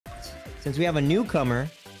since we have a newcomer.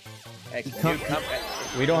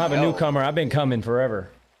 We don't have a newcomer. I've been coming forever.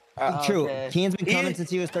 True. Okay. Kean's been coming since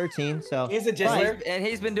he was 13, so. He's a jizzler. And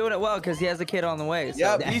he's been doing it well because he has a kid on the way. So.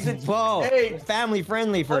 Yep, he's a Whoa, family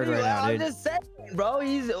friendly for it right now, I'm dude. just saying, bro.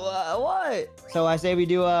 He's what? So I say we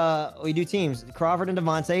do teams. Crawford and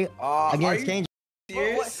Devonte against Kane.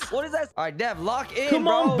 What is that? All right, Dev, lock in. Come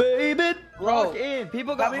on, baby. Lock in.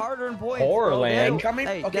 People got harder in points. Horrorland.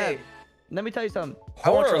 Hey, okay. Dev, let me tell you something.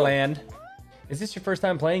 Horrorland. Is this your first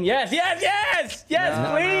time playing? Yes, yes, yes, yes,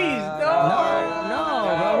 please.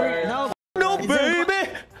 No, baby.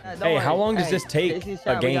 Hey, how long does this take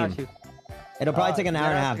a game? It'll probably take an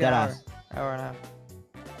hour and a half. Deadass. Hour and a half.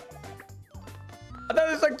 I thought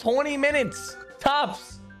it was like 20 minutes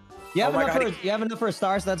tops. You have enough for a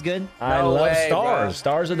star, so that's good. I love stars. Bro.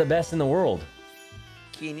 Stars are the best in the world.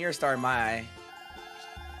 Keen, you're a star in my eye.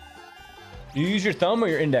 You use your thumb or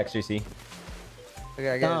your index, JC? Okay,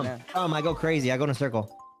 I got it now. I go crazy. I go in a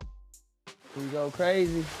circle. We go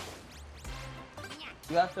crazy.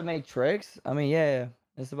 You have to make tricks? I mean, yeah.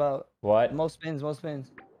 It's about What? most spins. What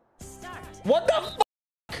the f?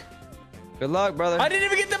 Good luck, brother. I didn't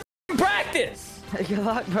even get to practice. Good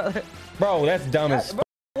luck, brother. Bro, that's dumb as f.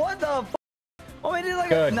 What the f? Oh, we did like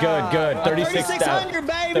Good. 3600,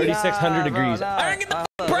 baby. 3,600 degrees. Nah. I didn't get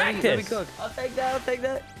the practice. Let me cook. I'll take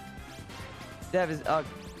that. Dev is oh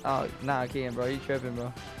nah, Kian, bro, you tripping, bro.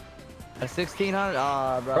 A 1600.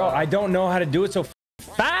 Bro, I don't know how to do it so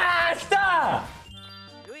faster.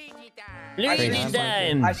 Luigi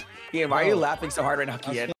time. Kian, why are you laughing so hard right now,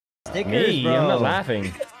 Kian? Me, bro. I'm not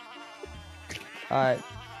laughing. All right.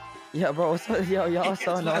 Yeah, bro. What's up? Yo, y'all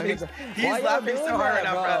so annoying. He's laughing so hard right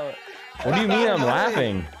now, bro. What do you mean I'm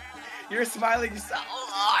laughing? You're smiling so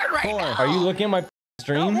hard right now. Are you looking at my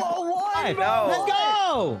stream? What? No. Let's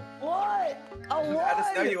go. What? I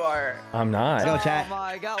just know you are. I'm not. Go, chat. Oh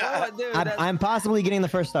my god, what, dude? I'm possibly getting the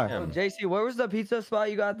first star. Yeah. JC, where was the pizza spot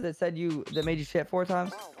you got that said that made you shit 4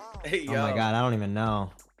 times? Hey, yo. Oh my god, I don't even know.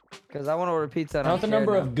 Because I want to order pizza. And Count the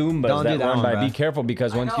number of Goombas Don't do that that run one, by. bro. Be careful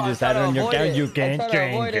because once you decide on your count, you can't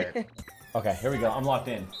change it. Okay, here we go. I'm locked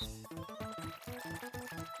in.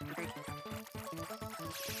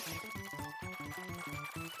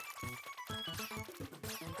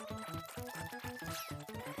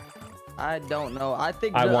 I don't know. I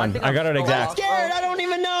think I won. I got it exact. I'm scared. I don't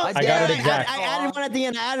even know. I got it exact. I added one at the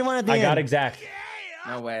end. I got exact.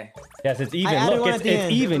 No way. Yes, it's even. added one Look, at it's the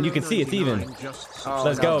end. even. You can see it's even. Oh,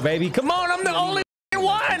 Let's go, baby. Come on, I'm the only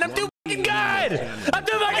one. I'm too fucking good. I'm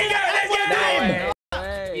too fucking good at this game.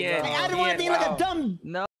 Yeah. I added one at the end like a dumb.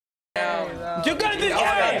 No. Too good at this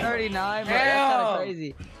game. 39, but that's kind of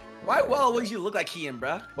crazy. Why would you look like Kian,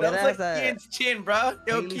 bro? What That else like ass, Kian's chin, bro?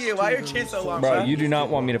 Yo, Kian, why your chin so long, Bro, you do not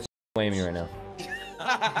want me to flame you right now.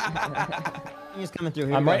 He's coming through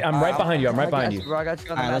here. I'm right behind you. I'm right behind you. Bro, I got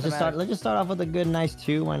you on All the right, let's just start off with a good, nice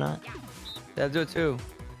 2. Why not? Yeah, do it too.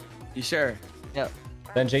 You sure? Yep.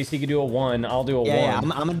 Then JC can do a 1. I'll do a 1. Yeah, I'm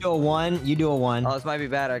gonna do a 1. You do a 1. Oh, this might be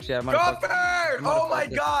bad actually. Crawford! Oh my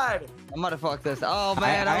god! I'm gonna fuck this. Oh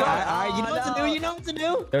man, All right, you know what to do. You know what to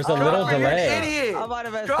do. There's a little Crawford, you're an delay. idiot! I might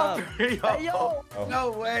have messed up. Crawford, Hey, yo.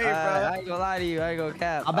 No way, bro. I ain't gonna lie to you. I ain't gonna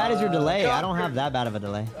cap. How bad is your delay? I don't have that bad of a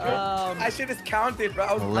delay. I should have counted,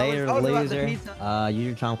 bro. Later, I was about to loser. pizza. Use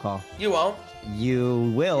your trump call. You won't.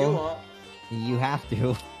 You will. You won't. You have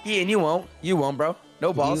to. Kian, you won't. You won't, bro.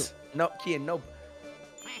 No balls. No, Kian, no.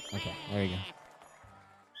 Okay, there you go.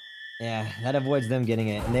 Yeah, that avoids them getting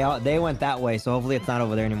it. And they went that way, so hopefully it's not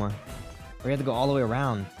over there anymore. We have to go all the way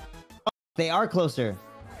around. Oh, they are closer.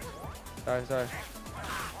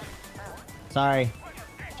 Sorry.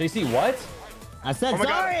 JC, what? I said Oh my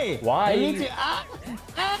sorry. God. Why? They need to,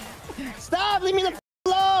 stop! Leave me the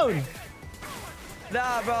alone!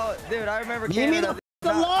 Nah, bro. Dude, I remember Leave me Canada.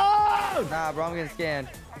 the alone! Nah, bro, I'm getting scanned.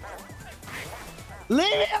 Leave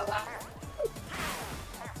me alone!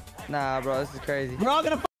 Nah, bro, this is crazy. We're all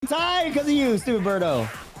gonna die because of you, stupid birdo.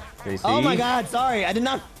 JC? Oh my god, sorry. I did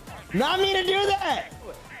not mean to do that!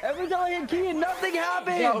 Every time I hit key, nothing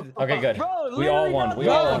happens. Okay, good. Bro, We all literally won. nothing We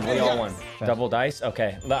all won. happens. We all won. Double dice.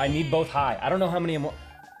 Okay. I need both high. I don't know how many I'm.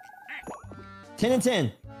 10 and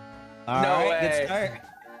 10. All No right, way. good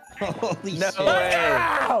start. Holy No shit. way.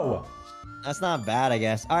 Ow! That's not bad, I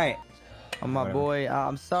guess. All right. Oh, my boy.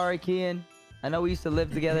 I'm sorry, Kian. I know we used to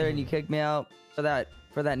live together and you kicked me out for that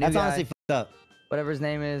new That's guy, honestly fucked up. whatever his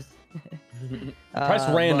name is. Press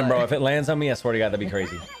random, but- bro. If it lands on me, I swear to God, that'd be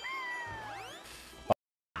crazy.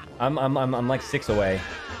 I'm like 6 away.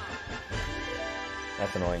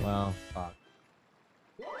 That's annoying. Well, fuck.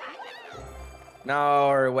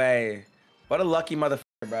 No way. What a lucky motherfucker,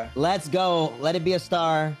 bro. Let's go. Let it be a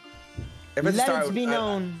star. If it's Let a star, it be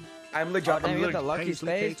known. I'm legit. Damn, you got the lucky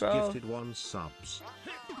space, bro. Gifted 1 subs.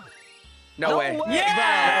 No way.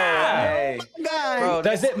 Yeah! Bro,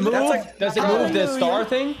 Does it move? Does it move the star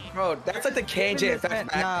thing? Bro, that's like the KJ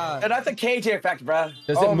effect, Nah. man. That's the KJ effect, bro.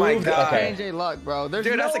 Does it Oh my move? God. Okay. KJ luck, bro. There's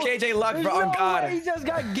Dude, that's no, the KJ luck, there's bro. On no God. way he just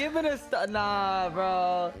got given a star. Nah,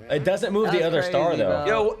 bro. It doesn't move the That's other star crazy, though. bro.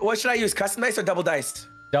 Yo, what should I use? Custom dice or double dice?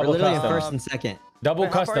 We're Double literally in custom. first and second. Double Wait,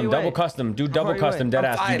 how far custom. you Double away? custom. Do How double far you custom. away? Dead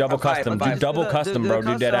I'm ass. Do five, double I'm five, custom. I'm Do five. double Do the- custom, do bro.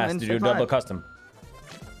 the Do dead custom ass. and Do say double five. custom.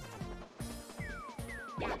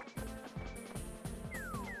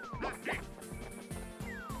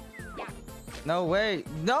 No way.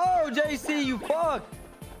 No, JC, you fuck.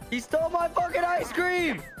 He stole my fucking ice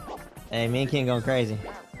cream. Hey, me and King going crazy.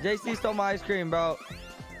 JC stole my ice cream, bro.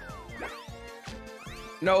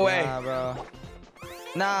 No way. Nah, bro.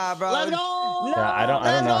 Nah, bro. Let's go! Yeah, I don't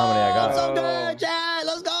know how many I got. So good, Chad.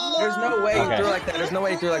 Let's go! There's no way Okay. you threw like that. There's no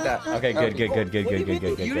way you threw like that. Okay, good, good, good, good, What do good, you good, good,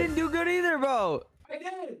 mean? good, You good. didn't do good either, bro.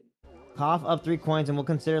 Cough up 3 coins and we'll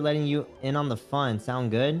consider letting you in on the fun.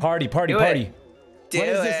 Sound good? Party, party, Do it. party. Do What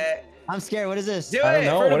is this? it. I'm scared. What is this? Do I don't it.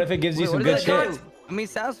 know. For What the- if it gives you Wait, some what good does that shit? do? I mean,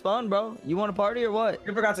 sounds fun, bro. You want to party or what?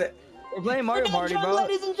 You forgot to. We're playing Mario Party, bro.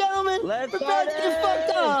 Ladies and gentlemen, Let's prepare to get party!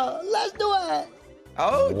 fucked up. Let's do it.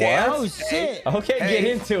 Oh, What? damn. Oh, shit. Okay, Hey.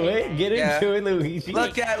 get into it. Get Yeah. into it, Luigi.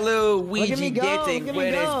 Look at Luigi Look at me go, getting look at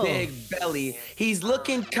me with go. his big belly. He's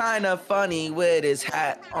looking kind of funny with his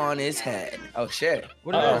hat on his head. Oh, shit.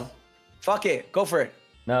 What is Uh-oh. this? Fuck it. Go for it.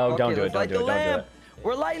 No, don't Okay, do it. let's Don't light do it. the Don't do lamp. it.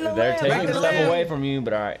 We're lighting the They're lamp. taking Light the stuff lamp. away from you,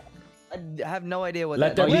 but all right. I have no idea what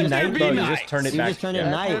Let that there be does. night, bro. You just turned it You back. just turned it Yeah.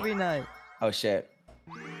 night. Every night. Oh, shit.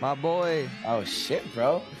 My boy. Oh, shit,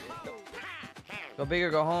 bro. Go big or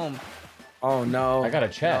go home. Oh, no. I got a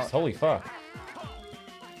chest. Holy fuck.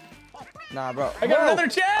 Nah, bro. I got Whoa. another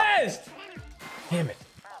chest. Damn it.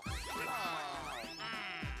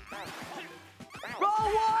 Bro,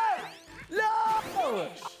 what? No!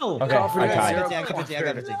 Oh, Okay, Crawford, I you got tied. zero. I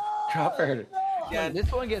got 50. Crawford. Yeah,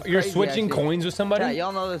 this one gets You're crazy, switching actually. coins with Yeah, somebody?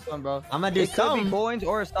 y'all know this one, bro. I'm gonna do It could be some. coins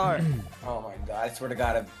or a star. Oh, my God. I swear to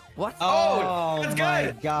God. What? Oh, Let's my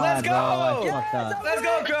go. God, Let's bro. I go. fucked up. Let's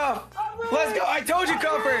go, Crawford. Let's go. I told you,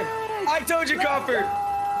 Crawford. I told you, Crawford.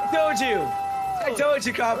 I told you. I told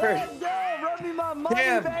you, Crawford. Let's go. Run me my money,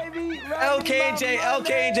 Damn. baby. Run LKJ, me my money.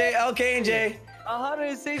 LKJ, LKJ.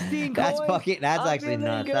 116 That's coins. fucking. That's I'm actually feeling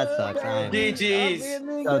nuts. good, That sucks. I am baby. GG's. I'm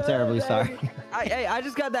feeling so good, terribly baby. sorry. Hey, I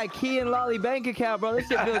just got that key and lolly bank account, bro. This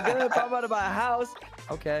shit feels good. If I'm about to buy a house.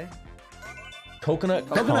 Okay. Coconut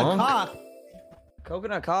Coconut conch? cock.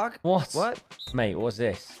 Coconut cock? What? What? Mate, what's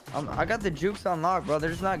this? I got the jukes unlocked, bro. They're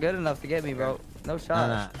just not good enough to get me, bro. No shot.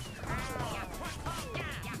 No, no.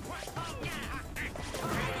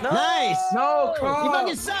 No! Nice. No, You Crawford.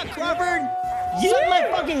 fucking suck, Crawford. Suck my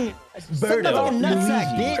fucking. Suck my fucking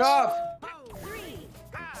nutsack, bitch. Crawford.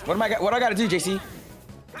 What am I? What do I got to do, JC?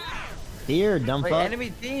 Here, dumb Wait, fuck.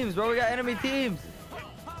 enemy teams, bro. We got enemy teams.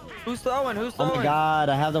 Who's throwing? Who's Oh throwing? my God,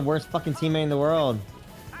 I have the worst fucking teammate in the world.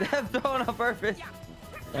 They're throwing on purpose.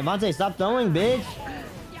 Devonte, stop throwing, bitch.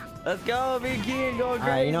 Let's go, big key and go crazy. All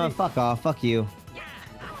right, you know what? Fuck off. Fuck you.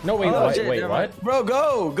 No, wait, Oh, what? shit, Wait, never what? mind. Bro,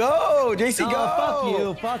 go, JC, Oh, go. fuck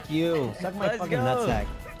you. Fuck you. Suck my Let's fucking go. nutsack.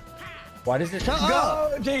 Why does it? Shut Go,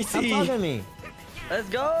 up. Stop JC. talking to me. Let's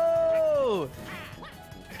go.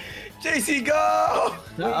 JC, go.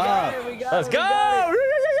 Shut up. We got Let's it, we got go!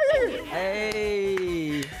 it.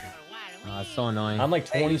 Hey. Oh, it's so annoying. I'm like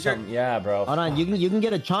 20 something. Yeah, bro. Hold on, you can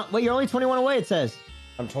get a chunk. Wait, you're only 21 away. It says.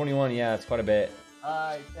 I'm 21. Yeah, it's quite a bit.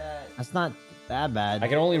 Alright, Ted. That's not that bad. I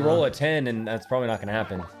can only roll a 10, and that's probably not gonna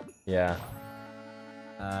happen. Yeah.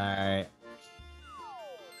 All right.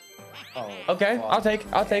 Oh, Okay, fuck. I'll take it.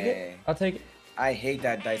 I'll take Hey. it. I'll take it. I hate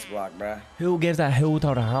that dice block, bro. Who gives that who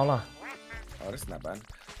to the howler? Oh, that's not bad.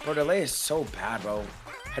 Bro, delay is so bad, bro.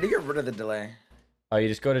 How do you get rid of the delay? Oh, you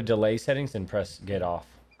just go to delay settings and press get off.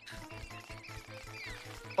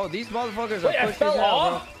 Oh, these motherfuckers Wait, are I pushing fell hell,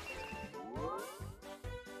 off?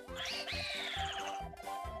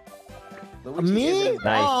 Luigi Me? isn't-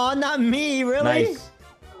 Nice. Oh, not me, really? Nice.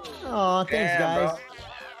 Oh, thanks, Damn, guys. bro.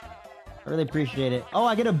 I really appreciate it. Oh,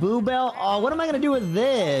 I get a boo bell. Oh, what am I gonna do with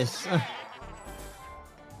this?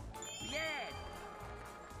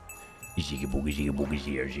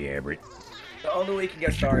 The only way you can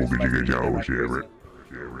get stars is by Damn.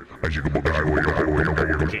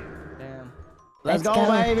 Let's Let's go,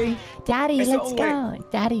 go. baby. Daddy, It's the let's only go.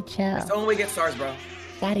 Daddy, chill. That's the only way you get stars, bro.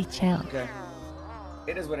 Daddy, chill. Okay.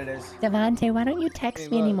 It is what it is. Devonte, why don't you text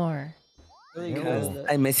me look. anymore? Really Yo. good.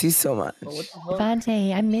 I miss you so much. What the fuck?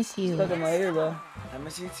 Devonte, I miss you. Stuck in my ear, bro. I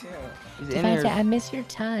miss you too. He's in Devonte, here. I miss your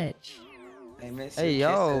touch. I miss Hey, your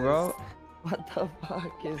yo, kisses. bro. What the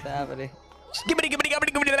fuck is happening? Skibbity, gibbity,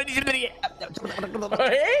 gibbity, gibbity, gibbity,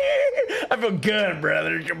 I feel good,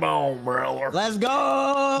 brother. Come on, brother. Let's What's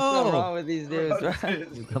wrong go. with these dudes, bro?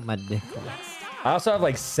 Cut my dick. I also have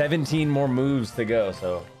like 17 more moves to go,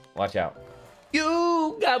 so watch out.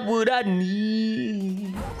 You got what I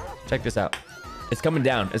need. Check this out. It's coming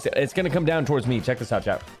down. It's gonna come down towards me. Check this out,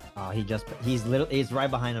 chat. Oh, he's right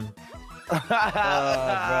behind him.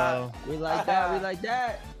 Bro. We like that. We like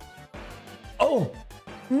that. Oh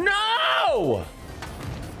no!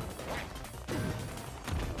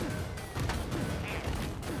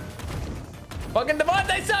 Fucking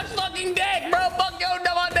Devonte sucks fucking dick, bro. Fuck you,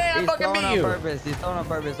 Devonte. I He's fucking throwing beat on you. purpose. He's throwing on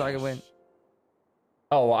purpose so I can win.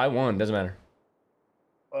 Oh, well, I won. Doesn't matter.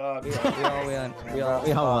 We all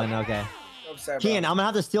We all won. Okay. I'm sorry, bro. Kian, I'm gonna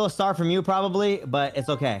have to steal a star from you probably, but it's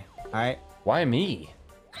okay. All right. Why me?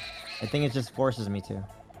 I think it just forces me to.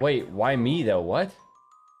 Wait, why me though? What?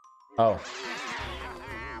 Oh.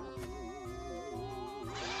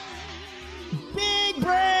 Big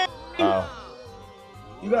brain. Oh.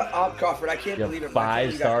 You got Op Crawford. I can't You believe have it. Bro. I can't 5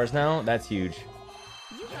 believe you got- stars now? That's huge.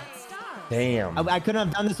 Damn. I couldn't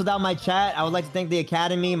have done this without my chat. I would like to thank the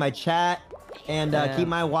Academy, my chat, and keep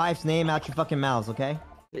my wife's name out your fucking mouths, okay?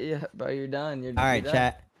 Yeah, bro, you're done. You're All right, done.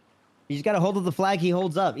 chat. You just gotta hold up the flag he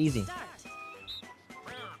holds up. Easy.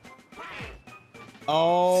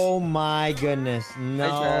 Oh my goodness.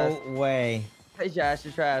 No way. Hey, Josh,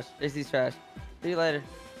 you're trash. JC's trash. See you later.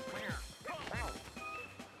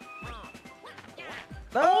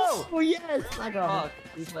 No! Oh, yes. Fuck,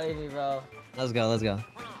 he played me, bro. Let's go. Let's go.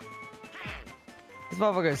 This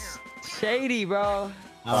motherfucker's shady, bro.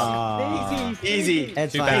 Easy.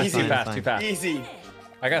 It's Too fine. fast, It's too fine, fast, it's too fine. fast. Easy.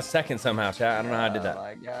 I got second somehow, chat. I don't know how I did Oh that.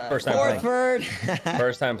 my God. First time playing. Crawford.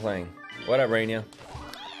 First time playing. What up, Rainier?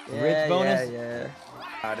 Yeah, Rich bonus? Yeah.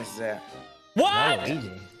 Ah, this is it. What? Oh,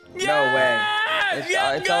 easy. No way. It's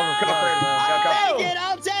Let's over, Crawford.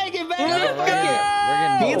 I'll take it, man. Let's We're go!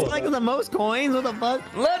 getting He's like the most coins. What the fuck?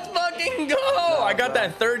 Let's fucking go! I got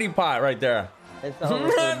that 30 pot right there. It's over,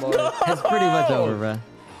 Let's boys. go! It's pretty much over, bro.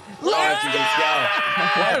 Let's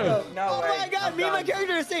go. No Oh way. my god, me and my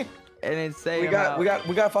character are safe. An insane We got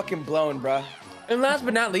amount. fucking blown, bro. And last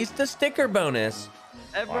but not least, the sticker bonus.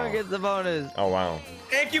 Everyone Wow. gets the bonus. Oh, wow.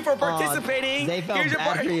 Thank you for participating. They felt Here's your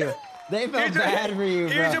bad par- for you. They felt Here's your- bad for you,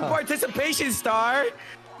 bro. Here's your participation star.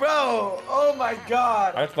 Bro, oh my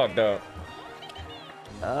god. That's fucked up.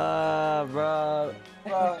 Bro.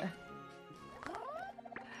 Bro.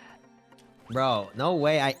 Bro, no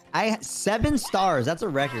way. I 7 stars. That's a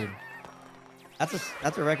record.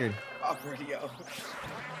 That's a record. Oh, where'd he go?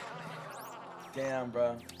 Damn,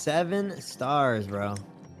 bro. 7 stars, bro.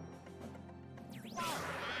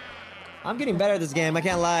 I'm getting better at this game. I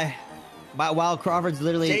can't lie. While Crawford's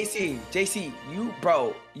literally. JC,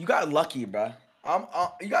 you got lucky, bro.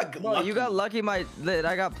 You got Bro, lucky. you got lucky that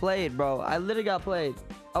I got played, bro. I literally got played.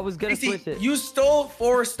 I was gonna switch JC, it. you stole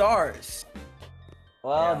 4 stars.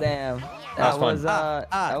 Well, damn. That was fun.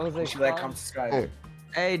 That was You should like, comment, subscribe.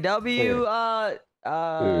 Hey, W,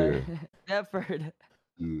 Deptford.